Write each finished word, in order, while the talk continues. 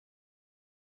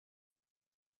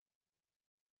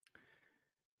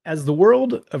As the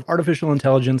world of artificial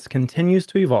intelligence continues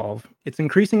to evolve, it's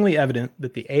increasingly evident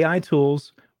that the AI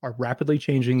tools are rapidly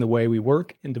changing the way we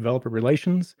work in developer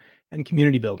relations and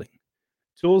community building.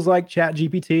 Tools like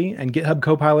ChatGPT and GitHub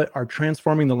Copilot are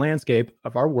transforming the landscape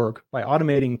of our work by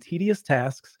automating tedious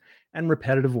tasks and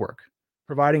repetitive work,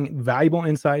 providing valuable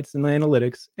insights and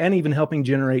analytics, and even helping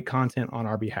generate content on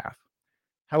our behalf.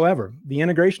 However, the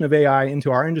integration of AI into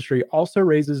our industry also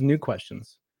raises new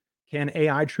questions. Can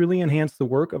AI truly enhance the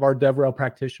work of our DevRel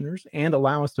practitioners and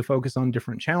allow us to focus on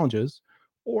different challenges?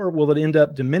 Or will it end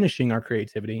up diminishing our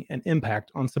creativity and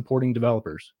impact on supporting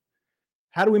developers?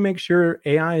 How do we make sure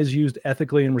AI is used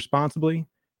ethically and responsibly?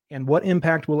 And what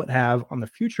impact will it have on the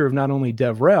future of not only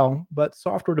DevRel, but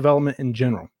software development in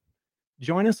general?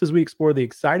 Join us as we explore the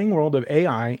exciting world of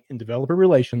AI in developer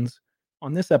relations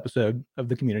on this episode of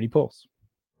the Community Pulse.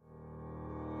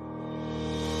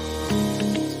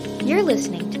 You're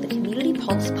listening to the Community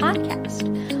Pulse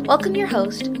podcast. Welcome your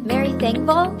host, Mary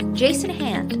Thangval, Jason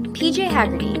Hand, PJ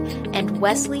Haggerty, and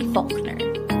Wesley Faulkner.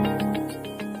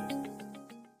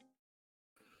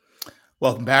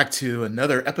 Welcome back to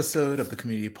another episode of the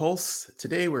Community Pulse.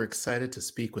 Today, we're excited to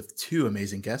speak with two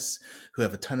amazing guests who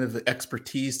have a ton of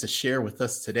expertise to share with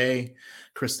us today,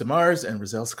 Chris DeMars and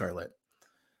Roselle Scarlett.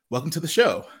 Welcome to the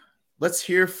show. Let's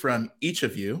hear from each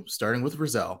of you, starting with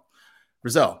Roselle.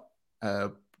 Roselle,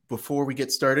 before we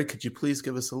get started, could you please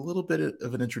give us a little bit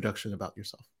of an introduction about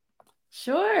yourself?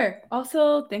 Sure.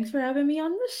 Also, thanks for having me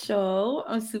on the show.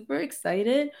 I'm super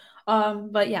excited.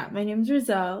 But yeah, my name is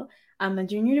Roselle. I'm a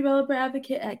junior developer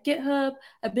advocate at GitHub.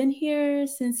 I've been here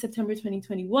since September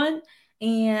 2021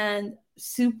 and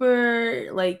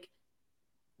super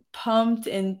pumped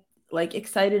and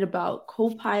excited about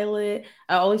Copilot.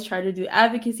 I always try to do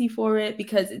advocacy for it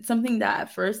because it's something that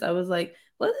at first I was like,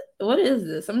 what is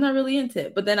this? I'm not really into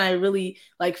it. But then I really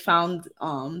found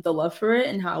the love for it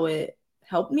and how it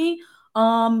helped me.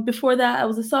 Before that, I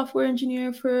was a software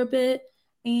engineer for a bit.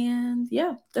 And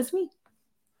yeah, that's me.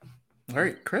 All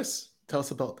right, Chris, tell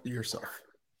us about yourself.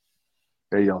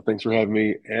 Hey, y'all. Thanks for having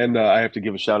me. And I have to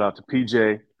give a shout out to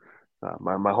PJ,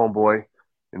 my homeboy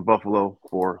in Buffalo,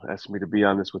 for asking me to be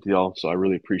on this with y'all. So I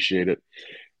really appreciate it.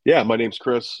 Yeah, my name's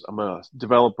Chris. I'm a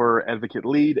developer advocate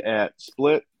lead at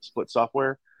Split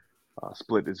Software.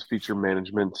 Split is a feature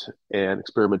management and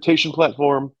experimentation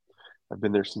platform. I've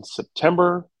been there since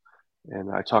September,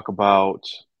 and I talk about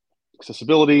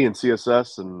accessibility and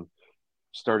CSS and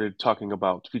started talking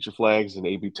about feature flags and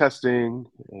A/B testing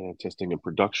and testing in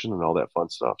production and all that fun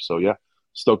stuff. So yeah,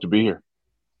 stoked to be here.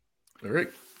 All right.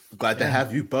 Glad to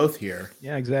have you both here.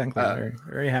 Yeah, exactly. Very,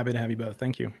 very happy to have you both.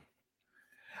 Thank you.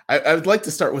 I would like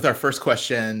to start with our first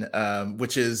question,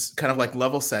 which is kind of like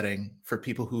level setting for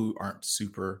people who aren't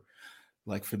super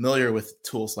familiar with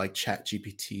tools like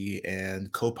ChatGPT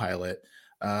and Copilot.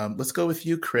 Let's go with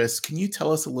you, Chris. Can you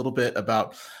tell us a little bit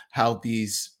about how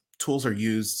these tools are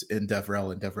used in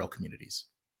DevRel and DevRel communities?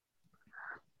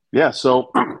 Yeah,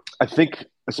 so I think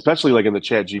especially in the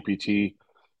ChatGPT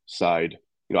side,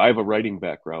 I have a writing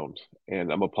background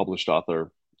and I'm a published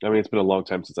author. I mean, it's been a long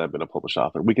time since I've been a published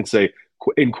author. We can say,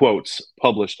 in quotes,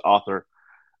 published author.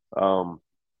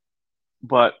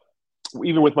 But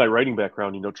even with my writing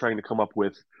background, trying to come up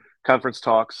with conference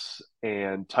talks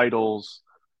and titles,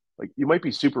 you might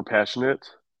be super passionate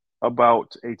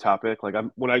about a topic.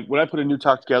 When I put a new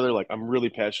talk together, I'm really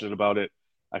passionate about it.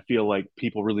 I feel like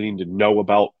people really need to know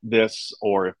about this,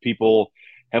 or if people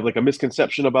have a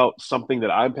misconception about something that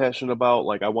I'm passionate about,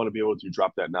 I want to be able to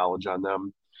drop that knowledge on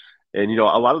them. And a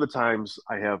lot of the times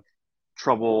I have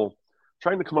trouble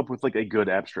trying to come up with a good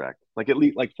abstract, at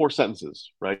least 4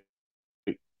 sentences, right?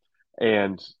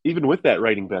 And even with that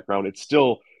writing background,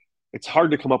 it's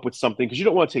hard to come up with something because you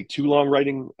don't want to take too long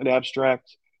writing an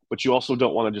abstract, but you also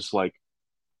don't want to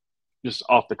just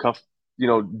off the cuff,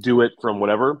 do it from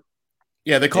whatever.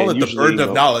 Yeah, they call it the burden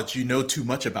of knowledge. You know too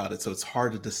much about it, so it's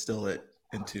hard to distill it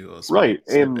into a right.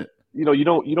 And you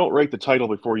don't write the title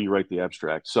before you write the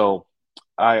abstract. So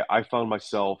I found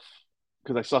myself,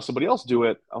 because I saw somebody else do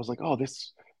it, I was like, oh,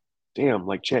 this damn,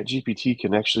 ChatGPT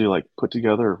can actually put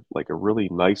together a really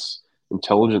nice,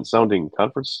 intelligent sounding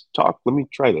conference talk. Let me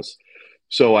try this.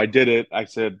 So I did it. I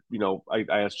said, I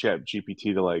asked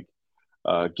ChatGPT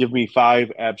to give me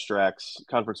 5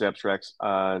 conference abstracts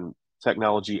on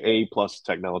technology A plus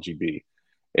technology B.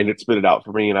 And it spit it out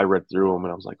for me. And I read through them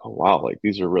and I was like, oh, wow,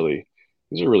 these are really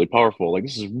powerful.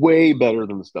 This is way better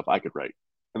than the stuff I could write.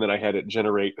 And then I had it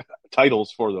generate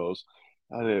titles for those.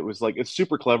 And it was it's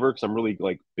super clever because I'm really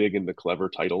big into clever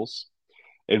titles,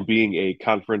 and being a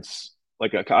conference,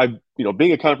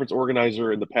 being a conference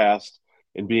organizer in the past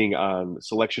and being on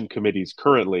selection committees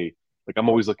currently, Like I'm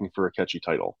always looking for a catchy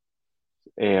title,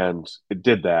 and it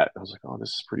did that. I was like, oh, this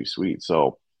is pretty sweet.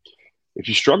 So if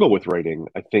you struggle with writing,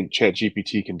 I think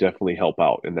ChatGPT can definitely help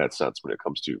out in that sense when it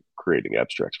comes to creating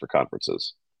abstracts for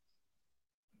conferences.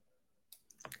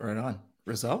 Right on.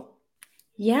 Rizal?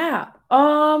 Yeah.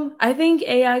 I think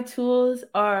AI tools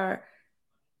are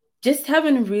just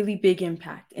having a really big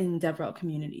impact in DevRel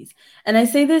communities. And I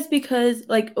say this because,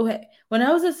 like, okay, when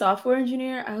I was a software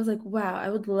engineer, I was like, wow,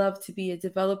 I would love to be a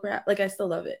developer. Like, I still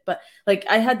love it, but like,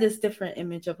 I had this different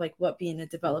image of like what being a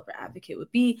developer advocate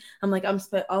would be. I'm like, I'll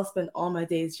spend all my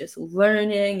days just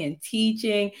learning and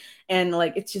teaching, and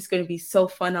like, it's just going to be so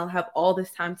fun. I'll have all this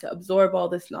time to absorb all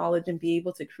this knowledge and be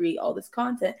able to create all this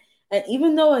content. And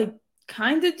even though I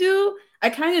kind of do, I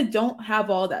kind of don't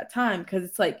have all that time because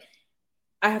it's like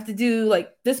I have to do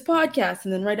like this podcast,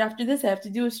 and then right after this, I have to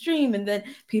do a stream, and then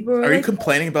people are Are you like,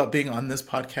 complaining about being on this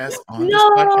podcast?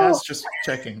 "No, Just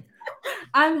checking.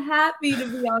 I'm happy to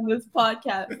be on this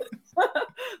podcast."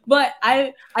 But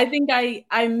I think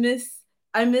I miss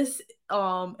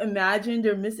imagined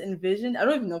or misenvisioned. I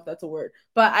don't even know if that's a word,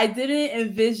 but I didn't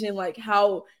envision like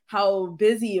how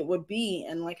busy it would be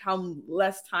and like how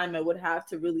less time I would have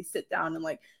to really sit down and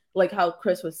like how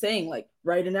Chris was saying, like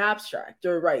write an abstract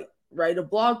or write a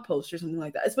blog post or something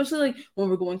like that, especially like when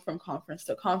we're going from conference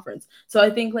to conference. So I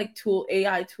think like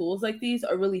AI tools like these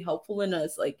are really helpful in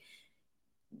us like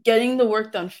getting the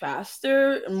work done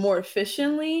faster and more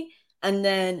efficiently, and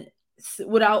then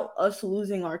without us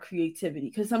losing our creativity.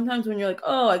 Because sometimes when you're like,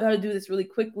 oh, I got to do this really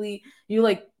quickly, you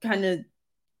like kind of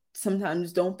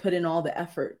sometimes don't put in all the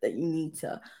effort that you need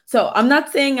to. So I'm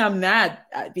not saying I'm mad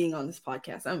at being on this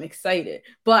podcast. I'm excited,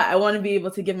 but I want to be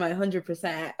able to give my 100%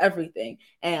 at everything.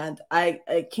 And I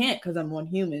can't because I'm one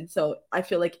human. So I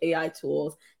feel like AI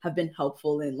tools have been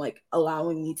helpful in like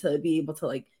allowing me to be able to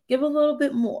like give a little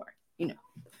bit more, you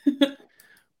know.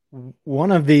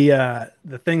 One of the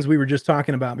things we were just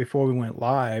talking about before we went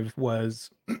live was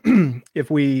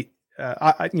if we,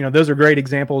 those are great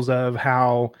examples of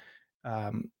how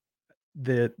um,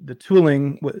 the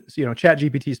tooling,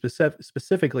 ChatGPT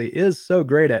specifically is so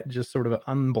great at just sort of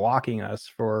unblocking us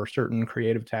for certain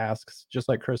creative tasks, just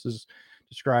like Chris is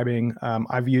describing.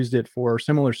 I've used it for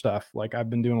similar stuff. Like I've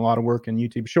been doing a lot of work in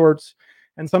YouTube Shorts,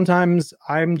 and sometimes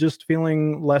I'm just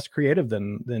feeling less creative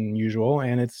than usual.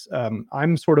 And it's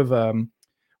I'm sort of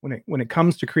when it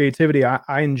comes to creativity,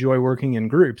 I enjoy working in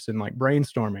groups and like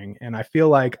brainstorming. And I feel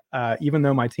like even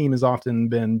though my team has often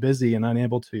been busy and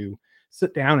unable to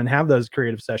sit down and have those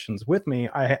creative sessions with me,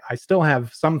 I still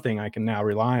have something I can now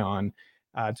rely on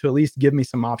to at least give me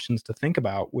some options to think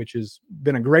about, which has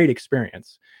been a great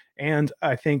experience. And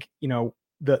I think,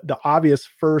 the obvious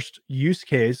first use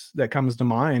case that comes to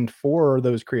mind for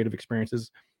those creative experiences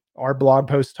are blog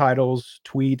post titles,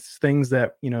 tweets, things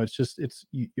that,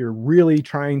 you're really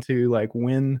trying to like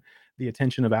win the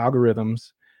attention of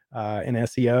algorithms in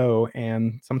SEO,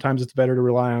 and sometimes it's better to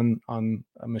rely on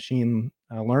a machine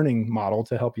learning model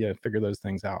to help you figure those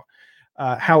things out.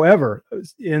 However,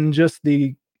 in just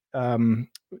the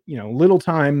little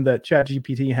time that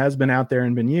ChatGPT has been out there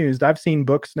and been used, I've seen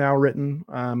books now written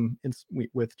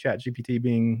with ChatGPT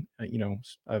being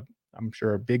I'm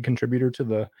sure a big contributor to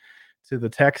the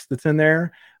text that's in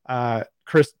there. To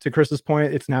Chris's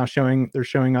point, it's now they're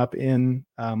showing up in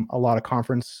a lot of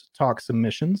conference talk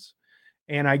submissions.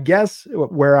 And I guess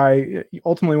where I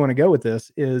ultimately want to go with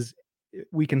this is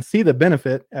we can see the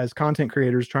benefit as content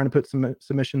creators trying to put some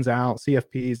submissions out,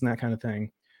 CFPs and that kind of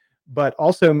thing. But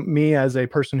also me as a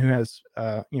person who has,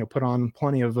 put on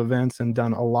plenty of events and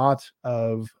done a lot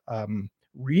of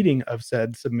reading of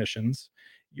said submissions,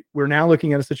 we're now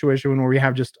looking at a situation where we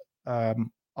have just a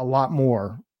lot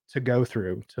more to go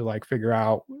through to like figure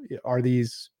out, are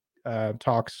these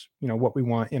talks, what we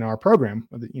want in our program?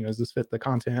 Does this fit the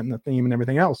content and the theme and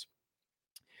everything else?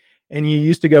 And you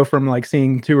used to go from like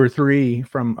seeing 2 or 3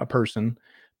 from a person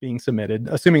being submitted,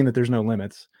 assuming that there's no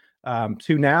limits,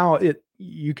 to now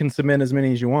you can submit as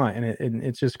many as you want, and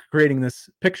it's just creating this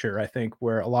picture, I think,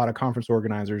 where a lot of conference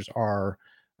organizers are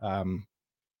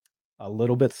a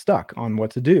little bit stuck on what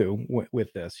to do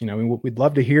with this. We'd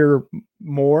love to hear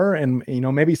more, and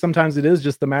maybe sometimes it is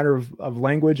just the matter of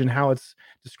language and how it's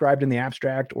described in the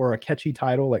abstract, or a catchy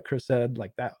title, like Chris said,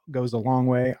 like that goes a long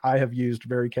way. I have used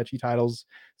very catchy titles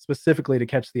specifically to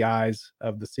catch the eyes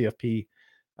of the CFP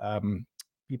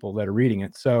people that are reading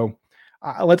it. So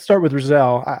let's start with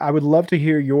Rizal. I would love to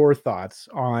hear your thoughts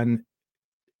on,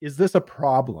 is this a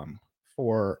problem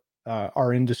for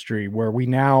our industry, where we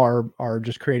now are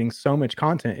just creating so much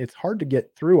content, it's hard to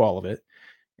get through all of it?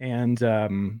 And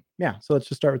so let's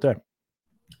just start with that.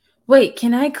 Wait,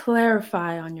 can I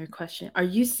clarify on your question? Are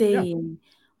you saying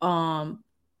um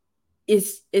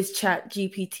is Chat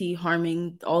GPT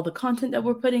harming all the content that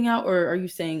we're putting out, or are you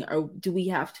saying, or do we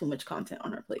have too much content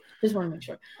on our plate? Just want to make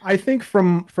sure. I think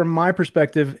from my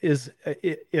perspective is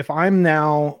if I'm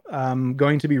now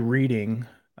going to be reading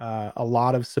a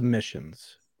lot of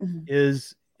submissions,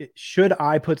 should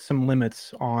I put some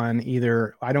limits on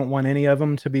either I don't want any of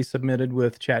them to be submitted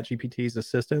with ChatGPT's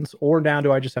assistance, or now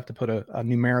do I just have to put a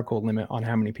numerical limit on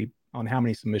how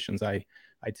many submissions I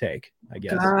take, I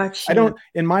guess. Gotcha. I don't,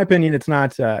 in my opinion, it's not,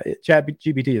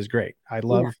 ChatGPT is great. I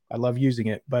love using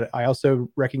it, but I also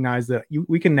recognize that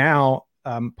we can now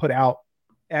put out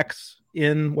X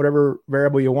in whatever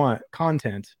variable you want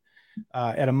content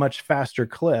at a much faster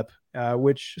clip,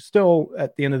 which still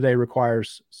at the end of the day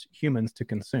requires humans to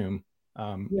consume.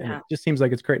 And it just seems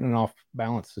like it's creating an off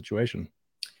balance situation.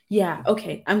 Yeah.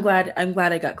 Okay. I'm glad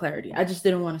I got clarity. I just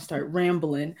didn't want to start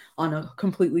rambling on a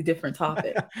completely different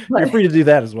topic. You're free to do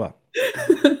that as well.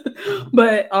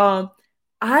 But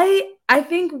I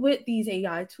think with these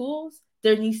AI tools,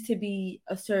 there needs to be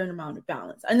a certain amount of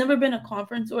balance. I've never been a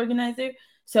conference organizer,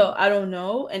 so I don't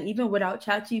know. And even without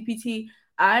ChatGPT,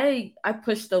 I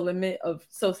push the limit of,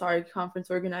 so sorry, conference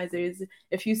organizers.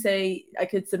 If you say I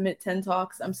could submit 10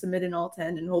 talks, I'm submitting all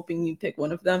 10 and hoping you pick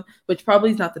one of them, which probably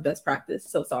is not the best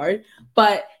practice. So sorry.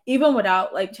 But even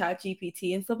without like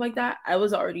ChatGPT and stuff like that, I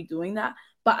was already doing that.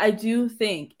 But I do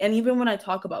think, and even when I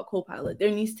talk about Copilot,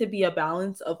 there needs to be a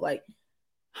balance of like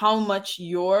how much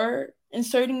you're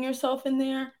inserting yourself in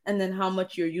there and then how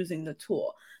much you're using the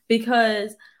tool.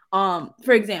 Because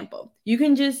for example, you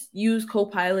can just use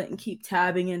Copilot and keep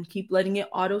tabbing and keep letting it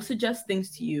auto suggest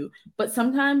things to you, but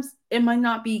sometimes it might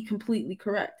not be completely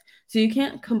correct. So you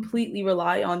can't completely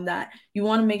rely on that. You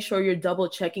want to make sure you're double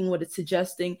checking what it's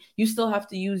suggesting. You still have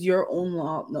to use your own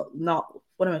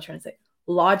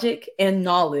logic and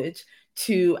knowledge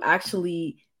to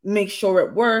actually make sure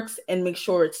it works and make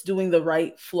sure it's doing the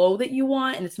right flow that you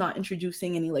want and it's not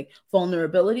introducing any like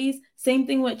vulnerabilities. Same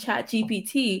thing with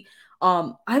ChatGPT.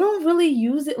 I don't really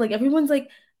use it. Like everyone's like,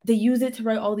 they use it to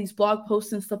write all these blog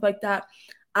posts and stuff like that.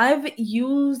 I've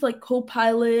used like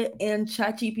Copilot and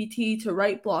ChatGPT to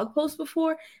write blog posts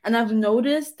before, and I've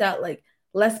noticed that like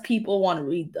less people want to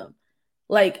read them.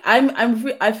 Like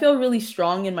I feel really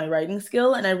strong in my writing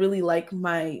skill, and I really like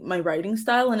my writing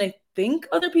style, and I think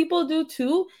other people do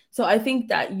too. So I think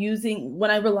that when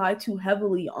I rely too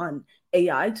heavily on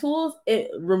AI tools,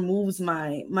 it removes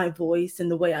my voice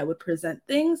and the way I would present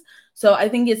things. So I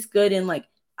think it's good in like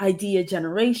idea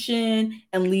generation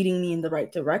and leading me in the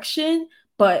right direction,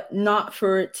 but not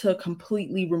for it to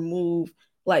completely remove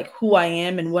like who I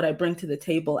am and what I bring to the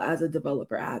table as a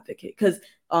developer advocate. Because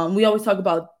we always talk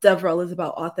about DevRel is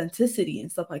about authenticity and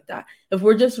stuff like that. If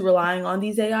we're just relying on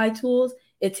these AI tools,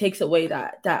 it takes away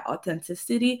that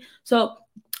authenticity. So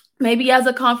maybe as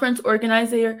a conference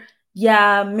organizer,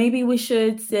 yeah, maybe we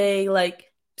should say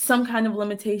like some kind of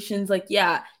limitations. Like,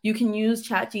 yeah, you can use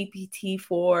ChatGPT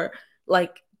for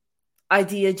like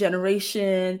idea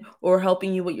generation or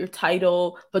helping you with your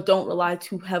title, but don't rely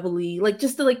too heavily, like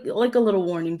just to, like a little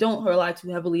warning, don't rely too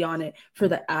heavily on it for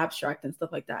the abstract and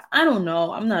stuff like that. I don't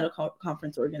know, I'm not a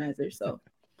conference organizer. So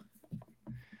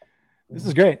this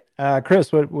is great.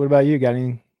 Chris, what about you? Got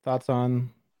any thoughts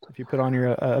on if you put on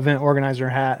your event organizer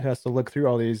hat, has to look through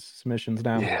all these submissions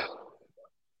now? Yeah,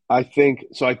 I think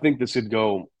this would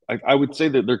go, I would say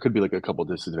that there could be like a couple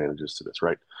disadvantages to this,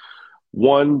 right?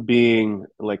 One being,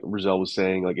 like Roselle was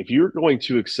saying, like if you're going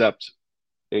to accept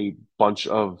a bunch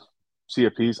of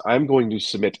CFPs, I'm going to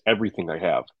submit everything I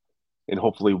have, and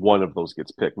hopefully one of those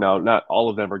gets picked. Now, not all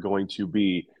of them are going to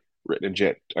be written in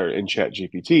Chat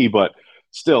GPT, but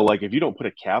still, like if you don't put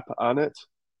a cap on it,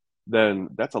 then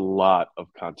that's a lot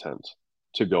of content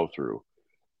to go through.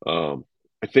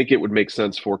 I think it would make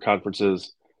sense for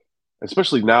conferences,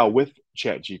 especially now with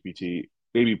Chat GPT,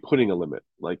 maybe putting a limit,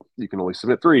 like you can only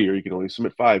submit 3 or you can only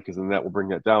submit 5, because then that will bring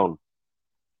that down.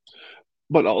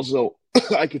 But also,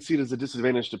 I could see it as a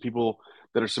disadvantage to people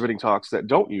that are submitting talks that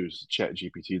don't use Chat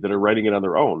GPT, that are writing it on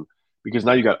their own, because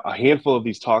now you got a handful of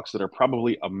these talks that are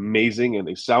probably amazing and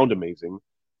they sound amazing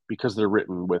because they're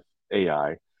written with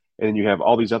AI, and then you have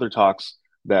all these other talks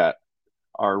that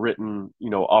are written,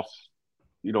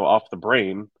 off the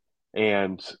brain,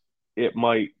 and it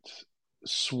might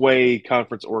sway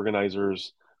conference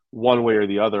organizers one way or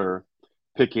the other,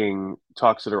 picking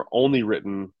talks that are only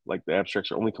written, like the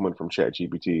abstracts are only coming from Chat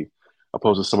GPT,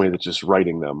 opposed to somebody that's just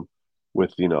writing them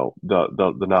with the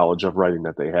knowledge of writing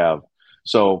that they have.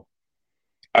 So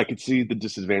I could see the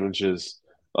disadvantages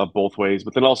of both ways,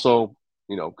 but then also,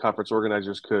 conference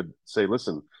organizers could say,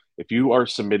 listen, if you are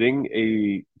submitting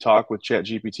a talk with Chat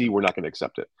GPT, we're not going to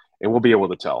accept it, and we'll be able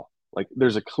to tell. Like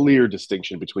there's a clear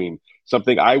distinction between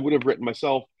something I would have written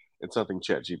myself and something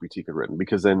ChatGPT could have written,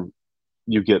 because then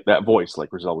you get that voice,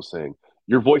 like Roselle was saying.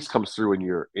 Your voice comes through in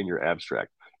your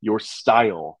abstract. Your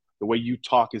style, the way you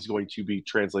talk, is going to be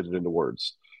translated into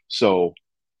words. So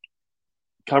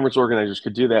conference organizers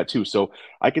could do that too. So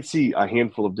I could see a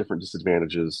handful of different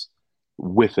disadvantages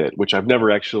with it, which I've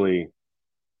never actually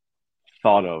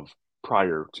thought of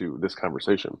prior to this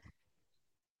conversation.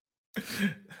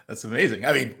 That's amazing.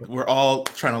 I mean, we're all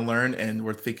trying to learn and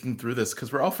we're thinking through this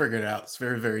because we're all figuring it out. It's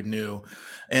very, very new.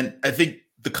 And I think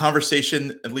the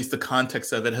conversation, at least the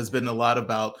context of it, has been a lot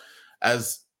about,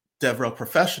 as DevRel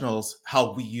professionals,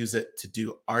 how we use it to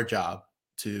do our job,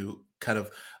 to kind of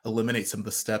eliminate some of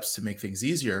the steps to make things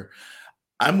easier.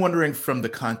 I'm wondering, from the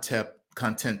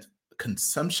content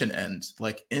consumption end,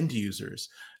 like end users,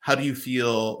 how do you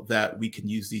feel that we can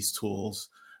use these tools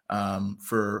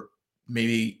for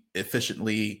maybe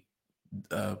efficiently,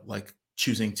 like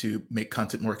choosing to make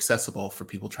content more accessible for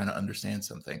people trying to understand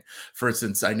something? For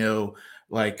instance, I know,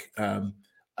 like,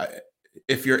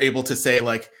 if you're able to say,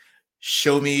 like,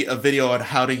 show me a video on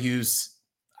how to use,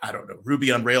 I don't know,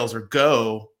 Ruby on Rails or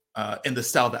Go in the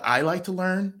style that I like to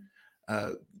learn,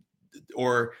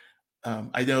 or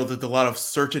I know that a lot of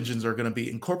search engines are going to be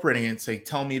incorporating it and say,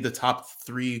 tell me the top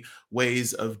 3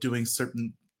 ways of doing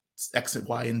certain X and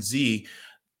Y and Z.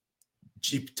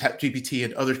 GPT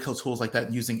and other tools like that,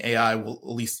 and using AI will at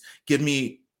least give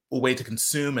me a way to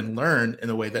consume and learn in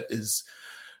a way that is,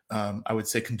 I would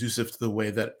say, conducive to the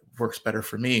way that works better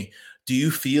for me. Do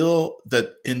you feel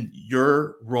that in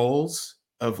your roles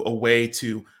of a way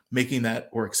to making that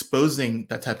or exposing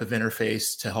that type of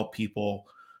interface to help people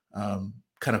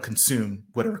kind of consume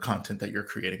whatever content that you're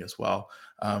creating as well?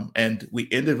 And we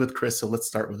ended with Chris, so let's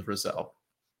start with Roselle.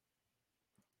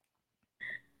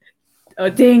 Oh,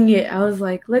 dang it. I was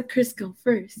like, let Chris go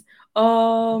first.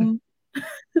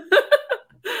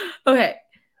 Okay,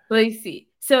 let's see.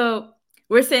 So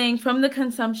we're saying, from the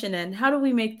consumption end, how do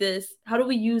we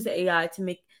use AI to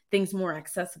make things more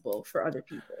accessible for other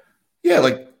people? Yeah,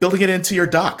 like building it into your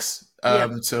docs.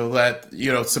 So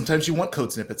that, sometimes you want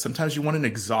code snippets. Sometimes you want an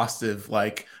exhaustive,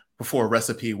 like before a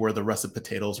recipe, where the russet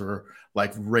potatoes are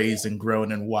like raised and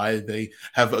grown and why they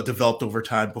have developed over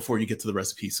time before you get to the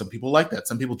recipe. Some people like that.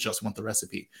 Some people just want the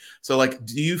recipe. So, like,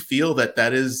 do you feel that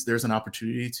there's an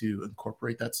opportunity to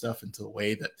incorporate that stuff into a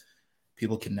way that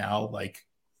people can now, like,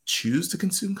 choose to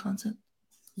consume content?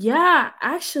 Yeah,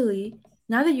 actually,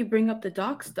 now that you bring up the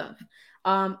doc stuff,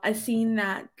 I've seen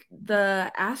that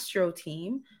the Astro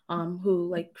team, who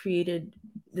like created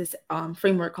this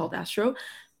framework called Astro,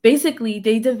 basically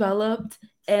they developed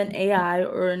an AI,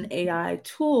 or an AI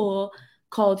tool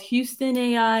called Houston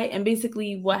AI. And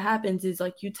basically what happens is,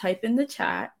 like, you type in the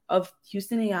chat of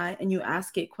Houston AI and you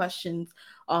ask it questions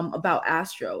about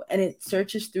Astro, and it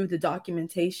searches through the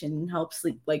documentation and helps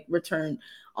like return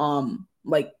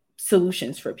like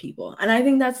solutions for people. And I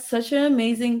think that's such an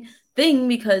amazing thing,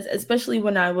 because especially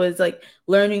when I was like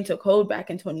learning to code back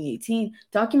in 2018,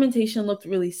 documentation looked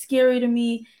really scary to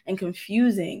me and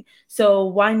confusing. So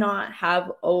why not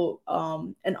have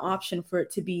an option for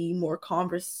it to be more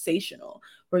conversational,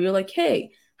 where you're like,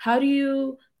 hey, how do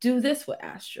you do this with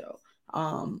Astro?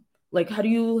 Like, how do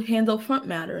you handle front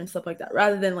matter and stuff like that?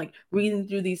 Rather than like reading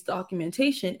through these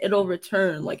documentation, it'll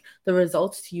return like the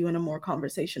results to you in a more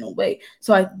conversational way.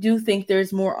 So I do think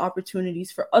there's more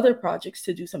opportunities for other projects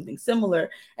to do something similar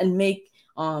and make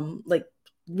like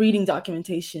reading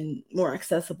documentation more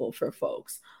accessible for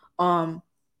folks.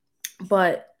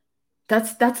 But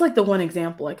that's like the one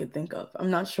example I could think of.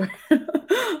 I'm not sure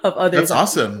of others. That's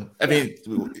awesome. I mean,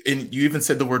 and you even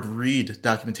said the word read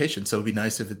documentation. So it'd be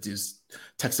nice if it is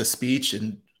text to speech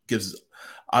and gives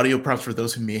audio prompts for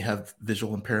those who may have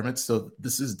visual impairments. So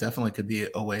this is definitely could be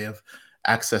a way of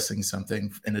accessing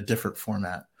something in a different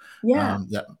format. Yeah.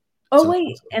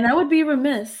 Wait, and I would be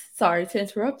remiss, sorry to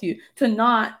interrupt you, to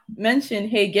not mention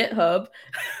Hey GitHub.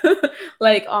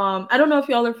 Like, I don't know if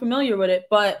y'all are familiar with it,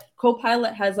 but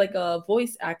Copilot has like a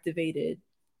voice activated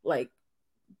like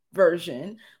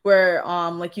version where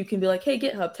like you can be like, hey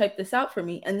GitHub, type this out for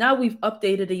me. And now we've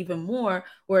updated even more,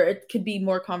 where it could be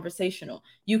more conversational.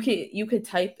 You could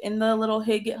type in the little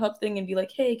Hey GitHub thing and be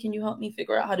like, hey, can you help me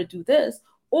figure out how to do this?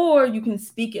 Or you can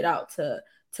speak it out to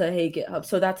Hey GitHub.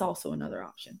 So that's also another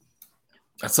option.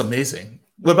 That's amazing.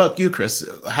 What about you, Chris?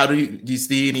 How do you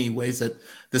see any ways that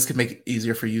this could make it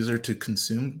easier for user to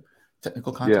consume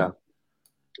technical content? Yeah.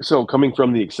 So coming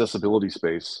from the accessibility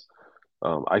space,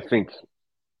 I think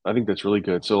that's really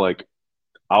good. So like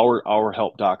our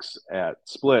help docs at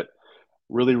Split,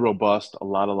 really robust, a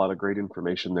lot of great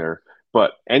information there.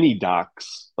 But any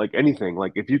docs, like anything,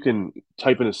 like if you can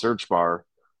type in a search bar,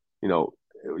 you know,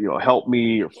 help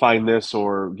me or find this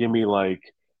or give me like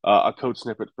a code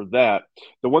snippet for that.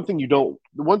 The one thing you don't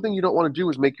want to do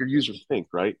is make your user think,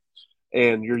 right?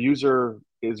 And your user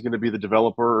is going to be the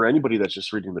developer or anybody that's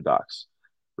just reading the docs,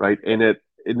 right? And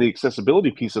the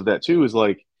accessibility piece of that too is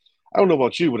like, I don't know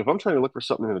about you, but if I'm trying to look for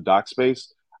something in a doc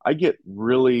space, I get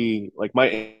really like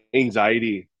my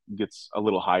anxiety gets a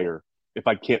little higher if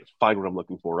I can't find what I'm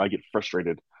looking for. I get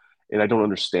frustrated and I don't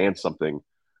understand something.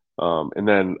 And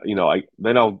then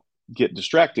I'll get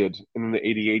distracted, and then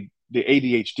the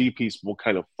ADHD piece will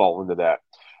kind of fall into that.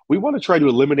 We want to try to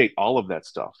eliminate all of that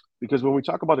stuff because when we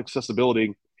talk about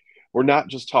accessibility, we're not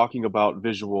just talking about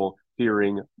visual,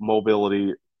 hearing,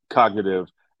 mobility, cognitive,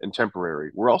 and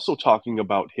temporary. We're also talking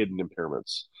about hidden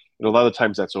impairments, and a lot of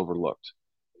times that's overlooked.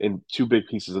 And two big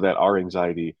pieces of that are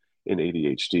anxiety and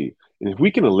ADHD. And if we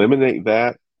can eliminate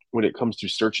that when it comes to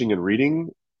searching and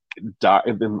reading,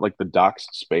 and then like the docs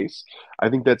space, I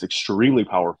think that's extremely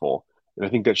powerful, and I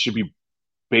think that should be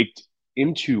baked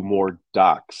into more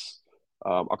docs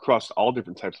across all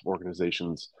different types of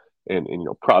organizations and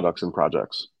products and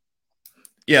projects.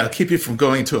 Yeah, keep you from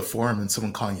going to a forum and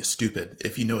someone calling you stupid.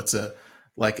 If you know it's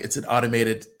an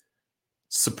automated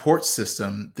support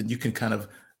system, then you can kind of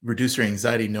reduce your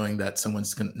anxiety knowing that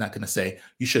someone's not going to say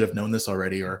you should have known this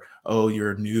already, or oh,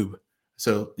 you're a noob.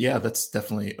 So yeah, that's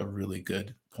definitely a really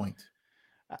good point.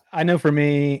 I know for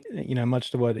me,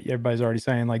 much to what everybody's already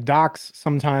saying, like docs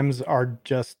sometimes are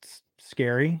just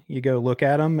scary. You go look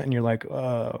at them and you're like,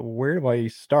 where do I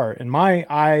start? And my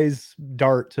eyes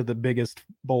dart to the biggest,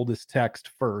 boldest text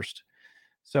first.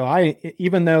 So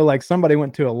even though like somebody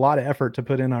went to a lot of effort to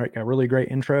put in a really great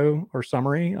intro or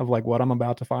summary of like what I'm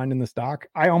about to find in this doc,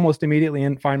 I almost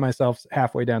immediately find myself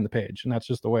halfway down the page. And that's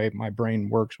just the way my brain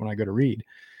works when I go to read.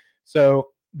 So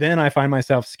then I find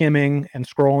myself skimming and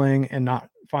scrolling and not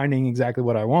finding exactly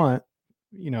what I want,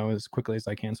 as quickly as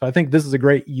I can. So I think this is a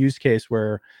great use case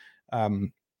where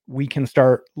we can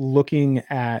start looking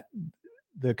at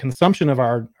the consumption of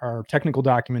our technical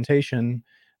documentation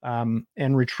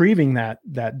and retrieving that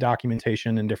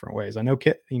documentation in different ways. I know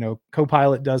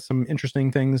Copilot does some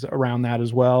interesting things around that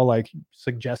as well, like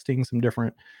suggesting some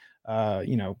different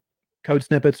code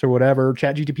snippets or whatever.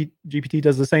 ChatGPT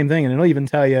does the same thing, and it'll even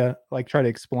tell you, like, try to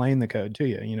explain the code to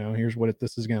you. Here's what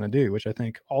this is going to do, which I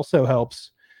think also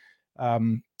helps.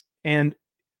 And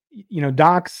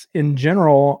docs in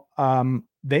general,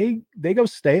 they go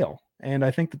stale, and I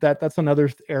think that's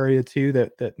another area too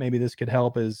that maybe this could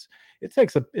help. Is it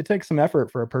takes some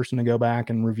effort for a person to go back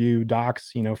and review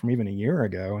docs, from even a year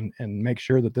ago, and make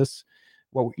sure that the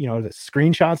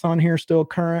screenshots on here still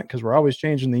current, because we're always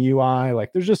changing the UI.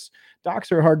 Like, there's just,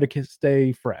 docs are hard to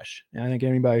stay fresh. And I think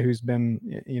anybody who's been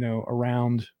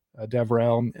around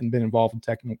DevRel and been involved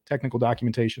in technical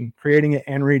documentation, creating it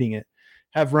and reading it,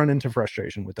 have run into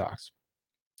frustration with docs.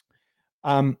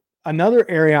 Another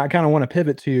area I kind of want to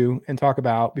pivot to and talk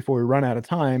about before we run out of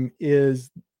time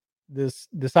is this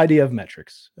idea of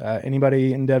metrics.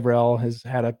 Anybody in DevRel has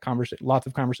had lots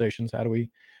of conversations. How do we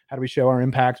show our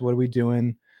impact? What are we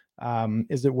doing?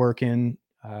 Is it working?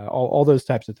 All those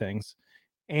types of things.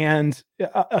 And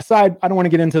aside, I don't want to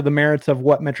get into the merits of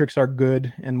what metrics are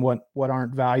good and what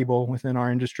aren't valuable within our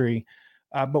industry.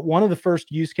 But one of the first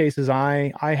use cases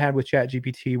I had with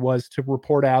ChatGPT was to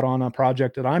report out on a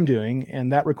project that I'm doing.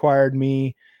 And that required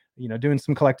me, doing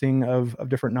some collecting of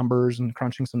different numbers and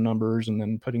crunching some numbers and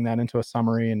then putting that into a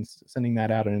summary and sending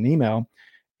that out in an email.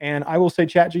 And I will say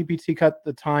ChatGPT cut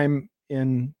the time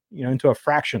into a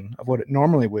fraction of what it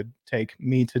normally would take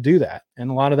me to do that. And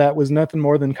a lot of that was nothing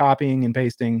more than copying and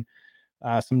pasting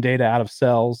some data out of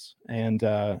cells and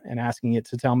asking it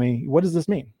to tell me, what does this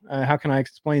mean? How can I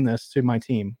explain this to my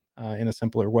team in a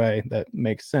simpler way that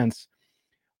makes sense?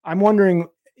 I'm wondering,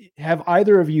 have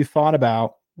either of you thought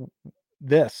about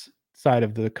this side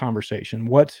of the conversation?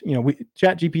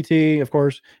 ChatGPT, of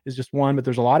course, is just one, but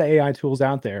there's a lot of AI tools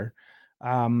out there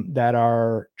that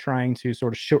are trying to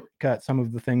sort of shortcut some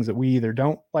of the things that we either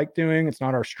don't like doing, it's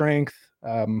not our strength,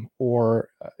 or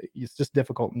it's just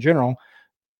difficult in general.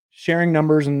 Sharing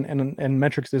numbers and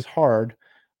metrics is hard.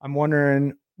 I'm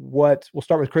wondering we'll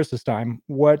start with Chris this time,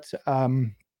 what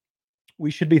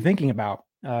we should be thinking about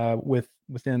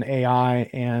within AI,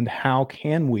 and how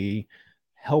can we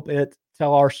help it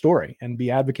tell our story and be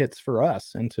advocates for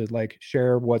us and to like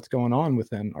share what's going on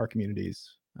within our communities.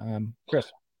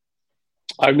 Chris.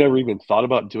 I've never even thought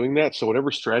about doing that. So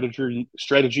whatever strategy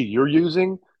you're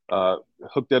using,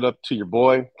 hook that up to your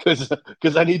boy,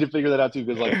 because I need to figure that out too.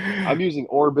 Because like I'm using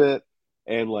Orbit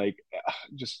and like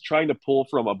just trying to pull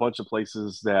from a bunch of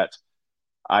places that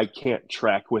I can't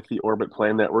track with the orbit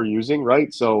plan that we're using,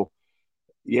 right? So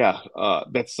yeah,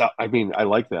 I mean, I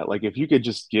like that. Like if you could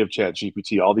just give Chat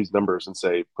GPT all these numbers and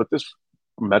say, put this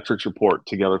metrics report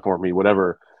together for me,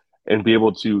 whatever, and be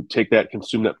able to take that,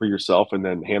 consume that for yourself, and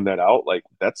then hand that out, like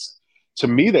that's, to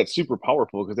me, that's super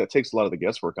powerful because that takes a lot of the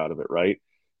guesswork out of it, right?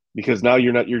 Because now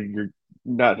you're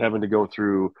not having to go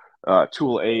through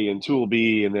tool A and tool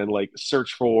B and then like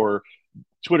search for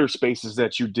Twitter spaces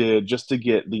that you did just to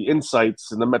get the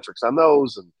insights and the metrics on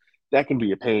those, and that can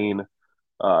be a pain.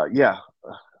 Yeah,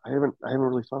 I haven't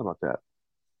really thought about that.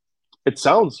 It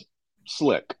sounds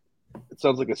slick. It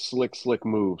sounds like a slick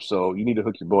move. So you need to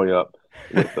hook your boy up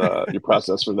with your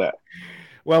process for that.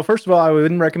 Well, first of all, I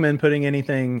wouldn't recommend putting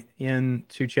anything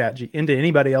into into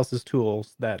anybody else's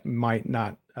tools that might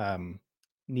not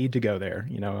need to go there.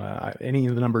 Any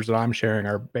of the numbers that I'm sharing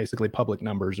are basically public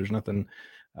numbers. There's nothing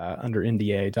under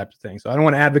NDA type of thing. So I don't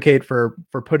want to advocate for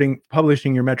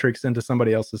publishing your metrics into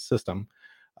somebody else's system.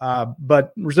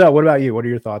 But Roselle, what about you? What are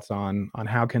your thoughts on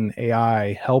how can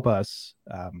AI help us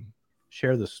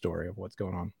share the story of what's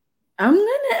going on? I'm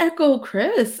gonna echo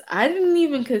Chris. I didn't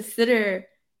even consider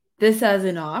this as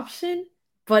an option,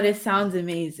 but it sounds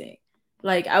amazing.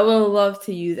 Like I would love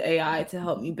to use AI to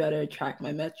help me better track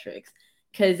my metrics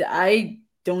because I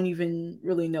don't even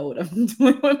really know what I'm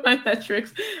doing with my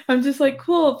metrics. I'm just like,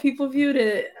 cool, people viewed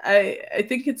it. I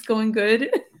think it's going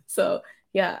good. So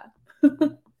yeah.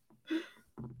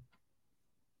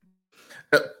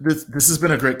 This has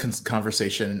been a great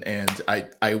conversation, and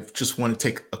I just want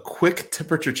to take a quick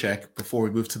temperature check before we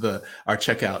move to our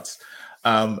checkouts.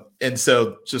 And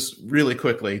so, just really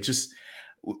quickly,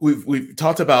 we've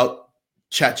talked about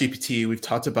ChatGPT, we've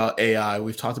talked about AI,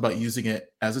 we've talked about using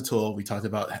it as a tool, we talked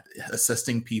about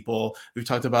assisting people, we've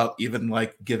talked about even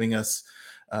like giving us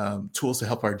tools to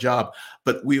help our job,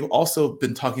 but we've also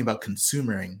been talking about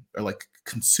consuming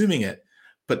it,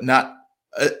 but not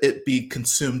it be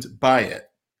consumed by it.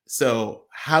 So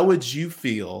how would you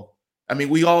feel? I mean,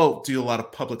 we all do a lot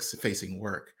of public facing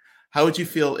work. How would you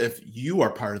feel if you are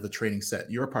part of the training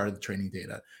set, you're part of the training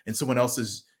data, and someone else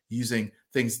is using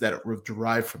things that were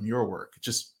derived from your work?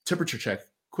 Just temperature check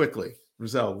quickly.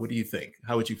 Roselle, what do you think?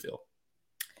 How would you feel?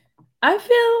 I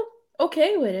feel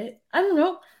okay with it. I don't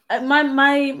know.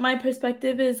 My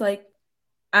perspective is like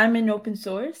I'm in open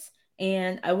source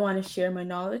and I want to share my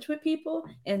knowledge with people.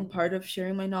 And part of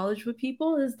sharing my knowledge with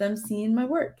people is them seeing my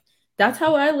work. That's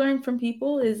how I learned from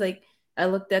people is like I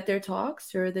looked at their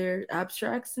talks or their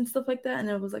abstracts and stuff like that. And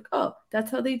I was like, oh,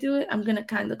 that's how they do it. I'm going to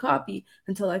kind of copy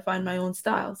until I find my own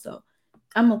style. So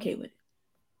I'm okay with it.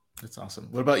 That's awesome.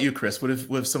 What about you, Chris? What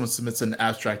if someone submits an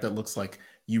abstract that looks like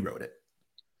you wrote it?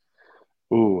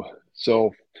 Ooh,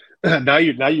 so now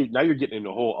you're getting into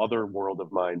a whole other world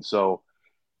of mine. So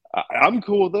I'm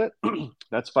cool with it.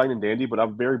 That's fine and dandy, but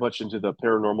I'm very much into the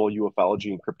paranormal,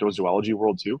 ufology, and cryptozoology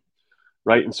world too,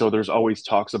 right? And so there's always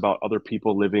talks about other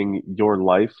people living your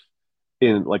life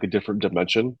in like a different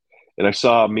dimension. And I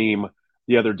saw a meme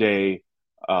the other day,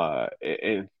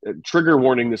 and trigger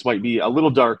warning, this might be a little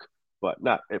dark, but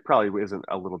not, it probably isn't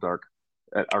a little dark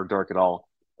or dark at all.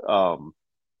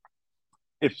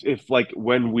 If like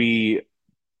when we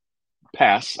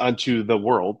pass onto the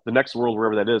next world,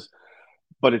 wherever that is,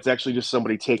 but it's actually just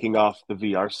somebody taking off the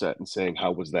VR set and saying,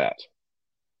 how was that?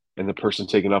 And the person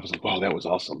taking off is like, wow, that was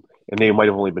awesome. And they might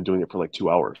have only been doing it for like 2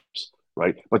 hours,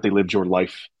 right? But they lived your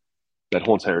life that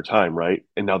whole entire time, right?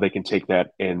 And now they can take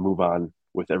that and move on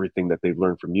with everything that they've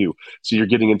learned from you. So you're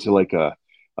getting into like a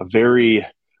very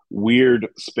weird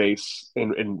space.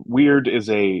 And weird is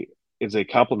a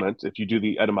compliment. If you do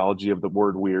the etymology of the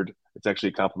word weird, it's actually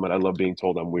a compliment. I love being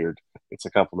told I'm weird. It's a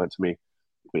compliment to me.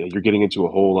 You're getting into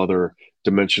a whole other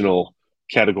dimensional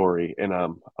category, and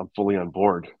I'm fully on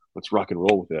board. Let's rock and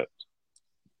roll with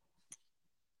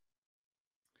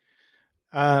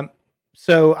it.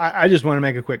 So I just want to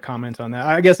make a quick comment on that.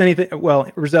 I guess anything. Well,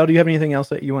 Roselle, do you have anything else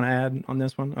that you want to add on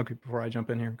this one? Okay, before I jump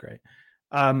in here, great.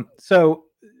 So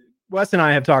Wes and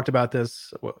I have talked about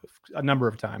this a number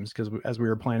of times because as we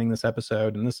were planning this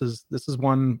episode, and this is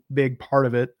one big part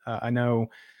of it. I know.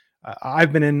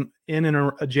 I've been in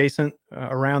and adjacent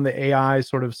around the AI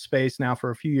sort of space now for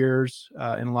a few years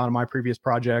in a lot of my previous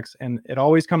projects, and it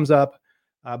always comes up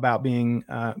about being,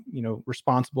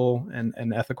 responsible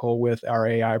and ethical with our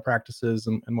AI practices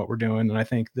and what we're doing. And I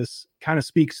think this kind of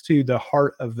speaks to the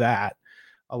heart of that.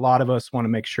 A lot of us want to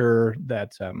make sure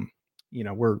that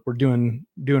we're doing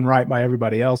right by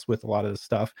everybody else with a lot of this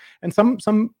stuff. And some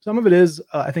of it is,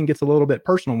 I think, gets a little bit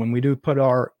personal when we do put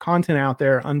our content out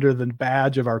there under the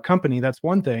badge of our company. That's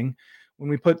one thing. When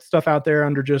we put stuff out there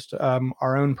under just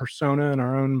our own persona and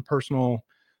our own personal,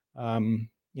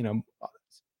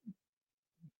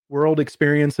 world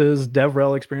experiences,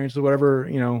 DevRel experiences, whatever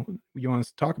you want us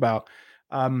to talk about.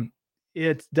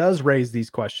 It does raise these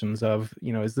questions of,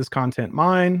 is this content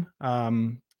mine?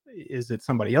 Is it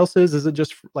somebody else's? Is it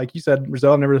just, like you said,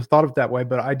 Rizal? I've never thought of it that way,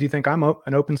 but I do think I'm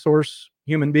an open source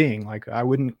human being. Like, I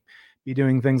wouldn't be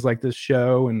doing things like this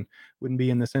show and wouldn't be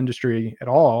in this industry at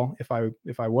all if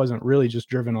I wasn't really just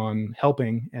driven on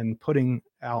helping and putting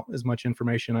out as much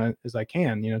information as I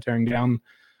can, tearing down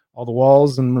all the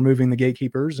walls and removing the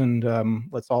gatekeepers, and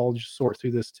let's all just sort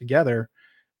through this together.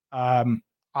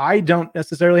 I don't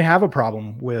necessarily have a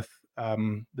problem with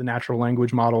the natural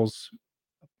language models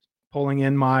pulling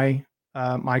in my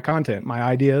content, my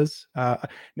ideas.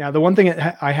 Now, the one thing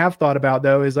I have thought about,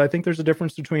 though, is I think there's a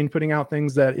difference between putting out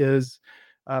things that is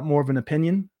more of an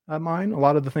opinion of mine. A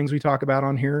lot of the things we talk about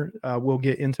on here will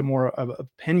get into more of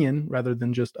opinion rather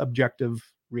than just objective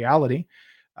reality.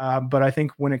 But I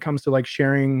think when it comes to like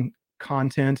sharing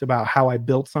content about how I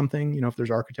built something, if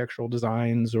there's architectural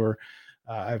designs or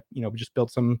I've just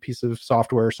built some piece of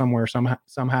software somewhere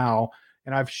somehow,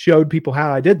 and I've showed people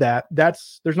how I did that,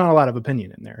 there's not a lot of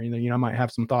opinion in there. I might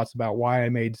have some thoughts about why I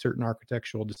made certain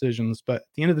architectural decisions, but at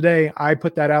the end of the day, I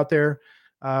put that out there,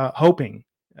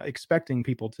 expecting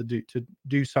people to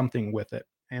do something with it.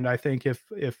 And I think if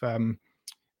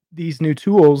these new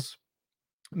tools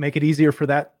make it easier for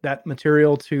that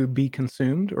material to be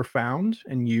consumed or found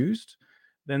and used,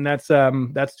 then that's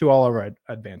to all of our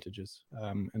advantages.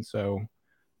 And so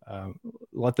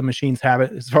let the machines have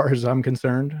it, as far as I'm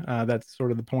concerned. That's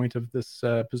sort of the point of this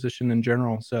position in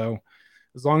general. So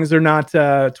as long as they're not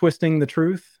twisting the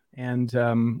truth and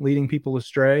leading people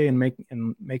astray and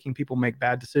making people make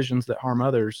bad decisions that harm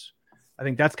others, I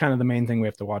think that's kind of the main thing we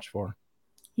have to watch for.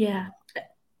 Yeah.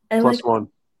 Plus one.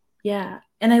 Yeah.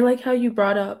 And I like how you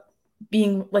brought up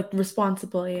being like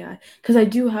responsible AI, because I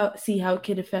do see how it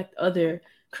could affect other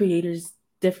creators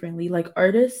differently. Like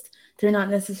artists, they're not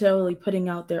necessarily putting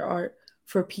out their art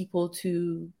for people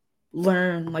to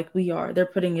learn like we are. They're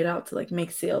putting it out to like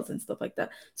make sales and stuff like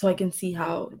that. So I can see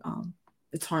how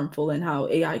it's harmful and how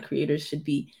AI creators should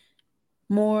be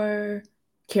more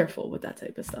careful with that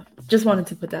type of stuff. Just wanted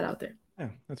to put that out there. Yeah,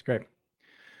 that's great.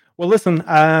 Well, listen,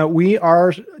 we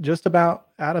are just about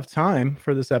out of time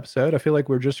for this episode. I feel like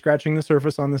we're just scratching the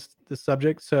surface on this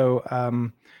subject. So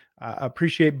I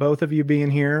appreciate both of you being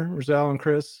here, Rizal and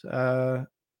Chris,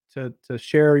 to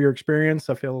share your experience.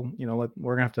 I feel,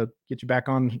 we're gonna have to get you back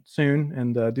on soon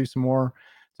and do some more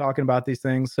talking about these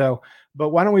things. So, but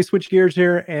why don't we switch gears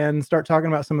here and start talking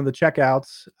about some of the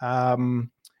checkouts?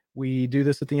 We do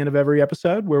this at the end of every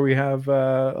episode where we have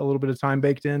a little bit of time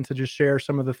baked in to just share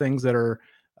some of the things that are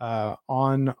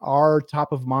on our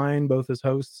top of mind, both as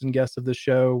hosts and guests of the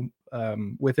show,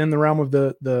 within the realm of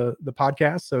the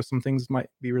podcast. So some things might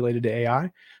be related to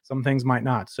AI, some things might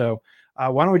not. So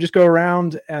why don't we just go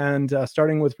around and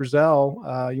starting with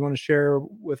Rizal, you want to share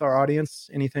with our audience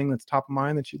anything that's top of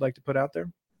mind that you'd like to put out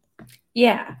there?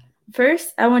 Yeah.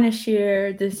 First, I want to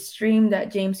share this stream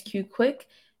that James Q. Quick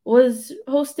was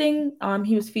hosting.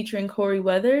 He was featuring Corey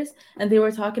Weathers, and they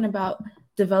were talking about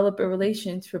developer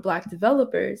relations for Black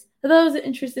developers. I thought it was an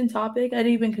interesting topic. I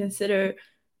didn't even consider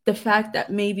the fact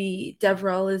that maybe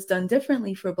DevRel is done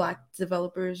differently for Black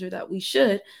developers, or that we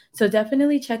should. So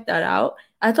definitely check that out.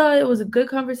 I thought it was a good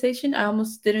conversation. I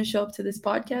almost didn't show up to this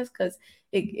podcast because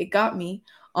it got me.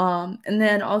 And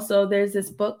then also there's this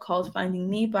book called Finding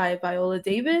Me by Viola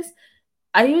Davis.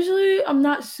 I'm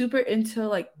not super into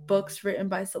like books written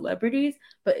by celebrities,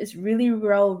 but it's really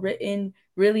well written,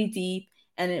 really deep,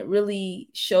 and it really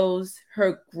shows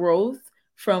her growth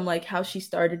from like how she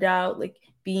started out, like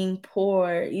being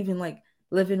poor, even like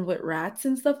living with rats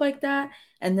and stuff like that,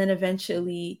 and then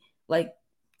eventually like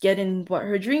getting what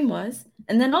her dream was.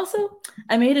 And then also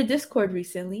I made a Discord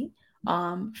recently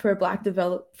for Black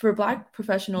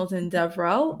professionals in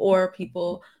DevRel, or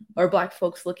people or Black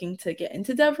folks looking to get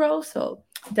into DevRel. So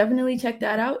definitely check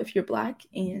that out if you're Black.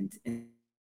 And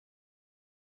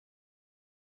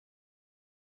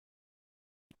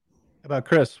How about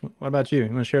Chris? What about you? You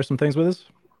want to share some things with us?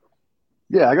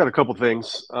 Yeah, I got a couple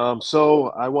things. So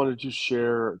I wanted to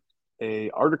share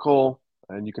a article,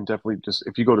 and you can definitely just,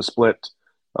 if you go to Split's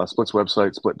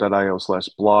website,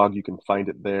 split.io/blog, you can find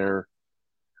it there.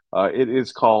 It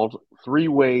is called 3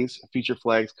 Ways Feature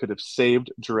Flags Could Have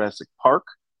Saved Jurassic Park.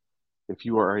 If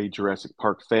you are a Jurassic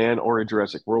Park fan or a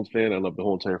Jurassic World fan, I love the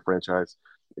whole entire franchise,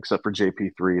 except for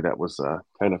JP3. That was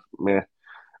kind of meh.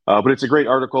 But it's a great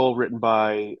article written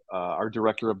by our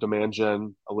director of demand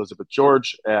gen, Elizabeth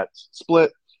George at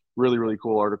Split. Really, really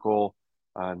cool article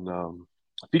on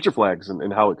feature flags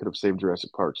and how it could have saved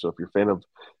Jurassic Park. So if you're a fan of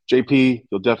JP,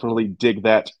 you'll definitely dig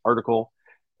that article.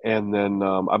 And then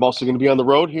I'm also going to be on the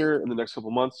road here in the next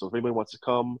couple months. So if anybody wants to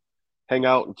come hang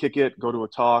out and kick it, go to a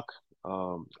talk,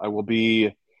 I'm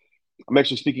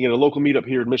actually speaking at a local meetup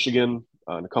here in Michigan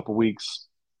in a couple weeks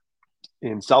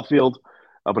in Southfield,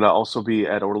 but I'll also be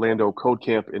at Orlando Code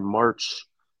Camp in March.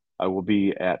 I will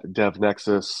be at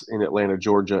DevNexus in Atlanta,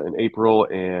 Georgia in April.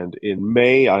 And in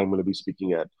May, I'm going to be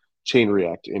speaking at Chain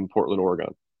React in Portland,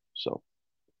 Oregon. So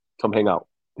come hang out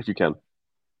if you can.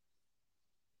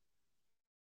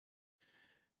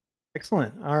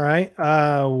 Excellent. All right.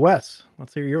 Wes,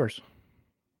 let's hear yours.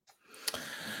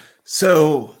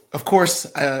 So, of course,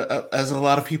 as a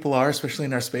lot of people are, especially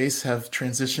in our space, have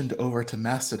transitioned over to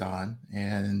Mastodon,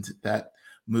 and that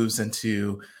moves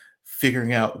into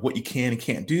figuring out what you can and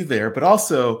can't do there, but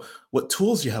also what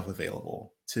tools you have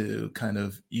available to kind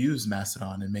of use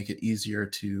Mastodon and make it easier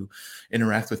to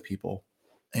interact with people.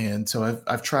 And so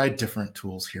I've tried different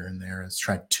tools here and there. I've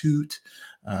tried Toot.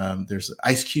 There's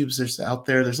Ice Cubes. There's out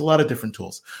there. There's a lot of different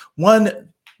tools. One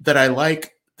that I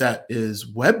like that is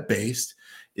web-based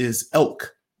is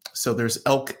Elk. So there's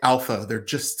Elk Alpha. They're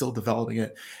just still developing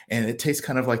it, and it takes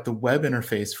kind of like the web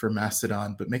interface for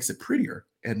Mastodon, but makes it prettier,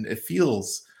 and it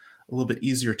feels a little bit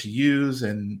easier to use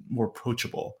and more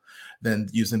approachable than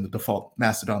using the default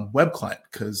Mastodon web client,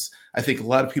 because I think a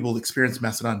lot of people experience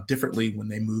Mastodon differently when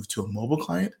they move to a mobile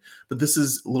client, but this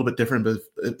is a little bit different, but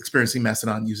experiencing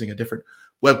Mastodon using a different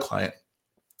web client.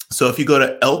 So if you go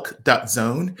to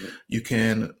elk.zone, you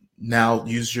can now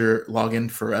use your login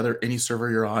for any server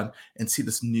you're on and see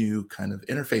this new kind of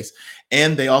interface.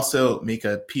 And they also make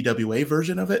a PWA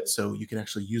version of it, so you can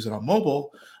actually use it on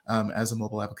mobile as a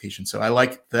mobile application. So I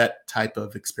like that type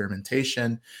of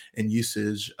experimentation and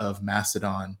usage of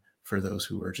Mastodon for those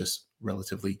who are just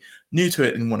relatively new to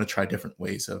it and want to try different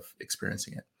ways of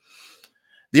experiencing it.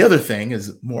 The other thing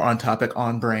is more on topic,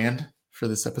 on brand for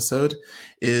this episode,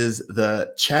 is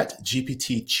the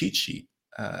ChatGPT cheat sheet.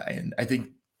 And I think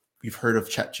we've heard of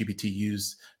ChatGPT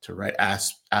used to write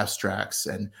abstracts,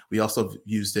 and we also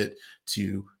used it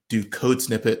to do code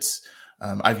snippets.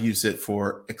 I've used it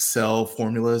for Excel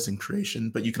formulas and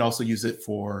creation, but you can also use it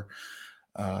for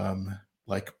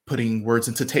like putting words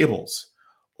into tables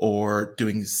or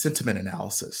doing sentiment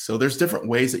analysis. So there's different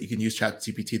ways that you can use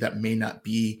ChatGPT that may not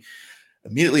be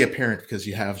immediately apparent because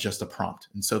you have just a prompt.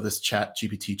 And so this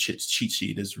ChatGPT cheat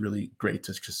sheet is really great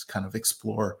to just kind of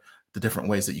explore the different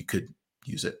ways that you could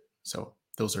use it. So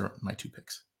those are my two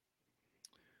picks.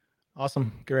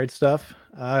 Awesome. Great stuff.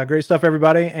 Great stuff,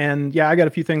 everybody. And yeah, I got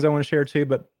a few things I want to share too.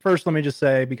 But first, let me just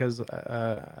say, because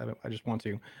I just want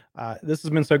to, this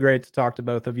has been so great to talk to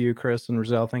both of you, Chris and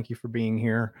Roselle. Thank you for being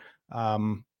here.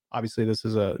 Obviously, this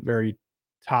is a very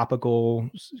topical,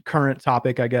 current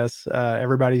topic, I guess.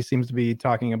 Everybody seems to be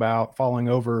talking about falling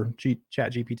over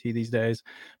ChatGPT these days.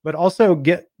 But also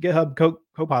GitHub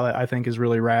Copilot, I think, is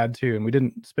really rad too. And we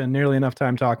didn't spend nearly enough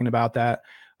time talking about that.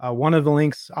 One of the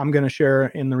links I'm going to share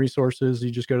in the resources,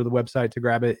 you just go to the website to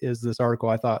grab it, is this article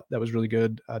I thought that was really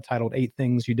good, titled 8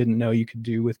 Things You Didn't Know You Could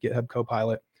Do with GitHub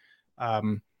Copilot.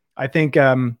 I think,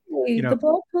 the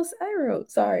blog post I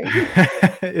wrote, sorry.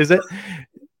 Is it?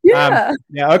 Yeah.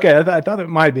 Yeah. Okay. I thought it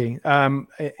might be.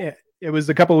 It was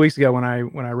a couple of weeks ago when I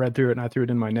read through it, and I threw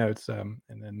it in my notes, and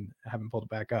then I haven't pulled it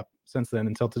back up since then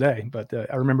until today. But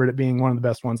I remembered it being one of the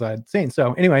best ones I'd seen.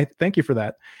 So anyway, thank you for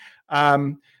that.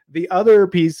 The other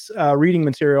piece, reading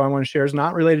material I want to share, is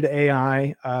not related to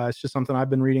AI. It's just something I've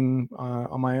been reading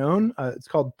on my own. It's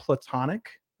called Platonic: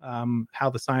 How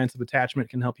the Science of Attachment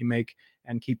Can Help You Make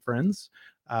and Keep Friends.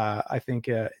 I think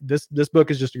this book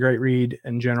is just a great read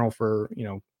in general for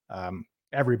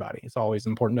everybody. It's always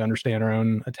important to understand our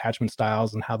own attachment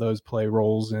styles and how those play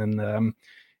roles in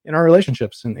our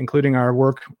relationships, and including our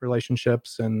work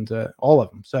relationships and all of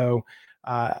them. So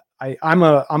I'm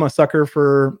a sucker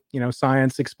for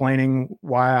science explaining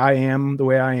why I am the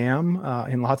way I am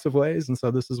in lots of ways, and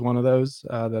so this is one of those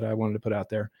that I wanted to put out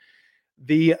there.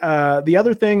 The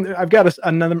other thing, I've got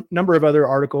another number of other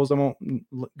articles. I won't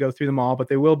go through them all, but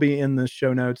they will be in the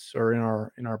show notes or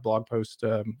in our blog post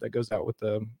that goes out with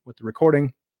the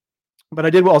recording. But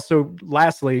I did also,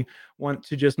 lastly, want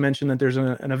to just mention that there's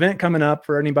an event coming up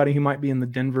for anybody who might be in the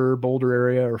Denver, Boulder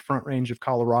area or Front Range of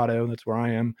Colorado. That's where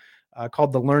I am.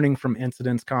 Called the Learning from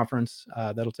Incidents Conference.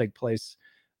 That'll take place,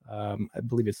 I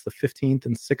believe it's the 15th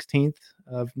and 16th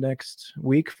of next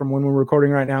week from when we're recording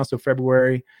right now. So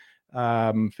February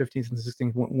 15th and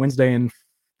 16th, Wednesday and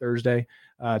Thursday.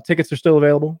 Tickets are still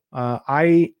available.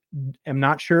 I am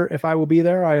not sure if I will be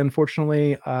there. I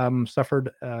unfortunately suffered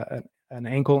an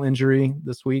ankle injury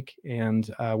this week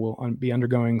and will be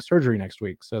undergoing surgery next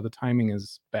week. So the timing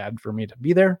is bad for me to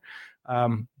be there.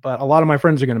 But a lot of my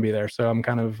friends are going to be there, so I'm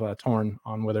kind of torn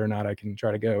on whether or not I can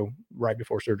try to go right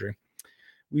before surgery.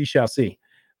 We shall see.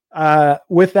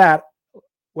 With that,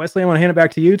 Wesley, I want to hand it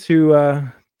back to you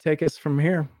to take us from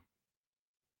here.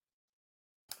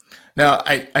 Now,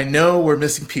 I know we're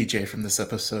missing PJ from this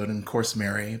episode and of course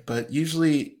Mary, but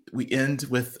usually we end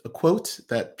with a quote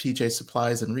that PJ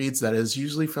supplies and reads that is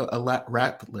usually from a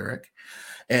rap lyric.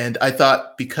 And I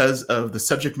thought because of the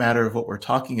subject matter of what we're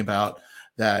talking about,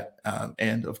 that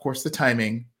and of course the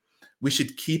timing, we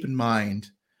should keep in mind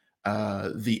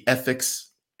the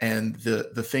ethics and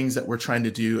the things that we're trying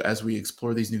to do as we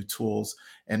explore these new tools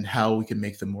and how we can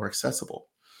make them more accessible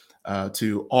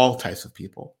to all types of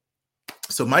people.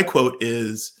 So my quote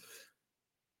is,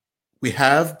 we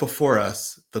have before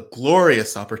us the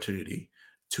glorious opportunity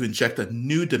to inject a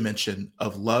new dimension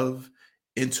of love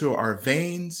into our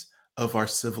veins of our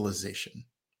civilization,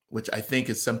 which I think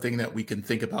is something that we can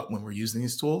think about when we're using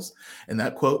these tools. And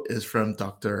that quote is from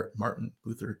Dr. Martin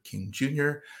Luther King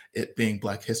Jr. It being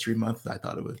Black History Month, I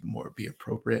thought it would more be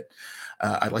appropriate.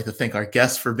 I'd like to thank our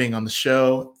guests for being on the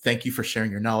show. Thank you for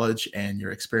sharing your knowledge and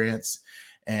your experience.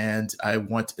 And I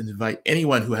want to invite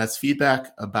anyone who has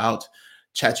feedback about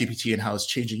ChatGPT and how it's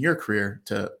changing your career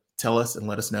to tell us and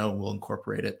let us know, and we'll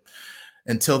incorporate it.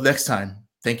 Until next time,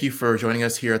 thank you for joining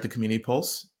us here at the Community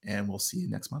Pulse, and we'll see you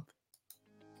next month.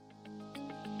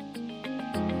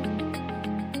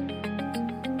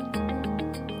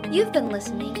 You've been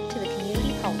listening to the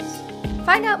Community Pulse.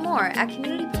 Find out more at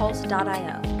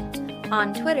communitypulse.io,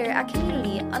 on Twitter at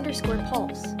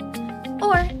community_pulse,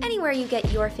 or anywhere you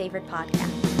get your favorite podcast.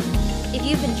 If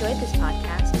you've enjoyed this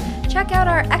podcast, check out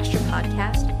our extra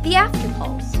podcast, The After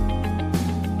Pulse.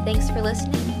 Thanks for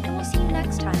listening, and we'll see you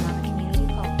next time on the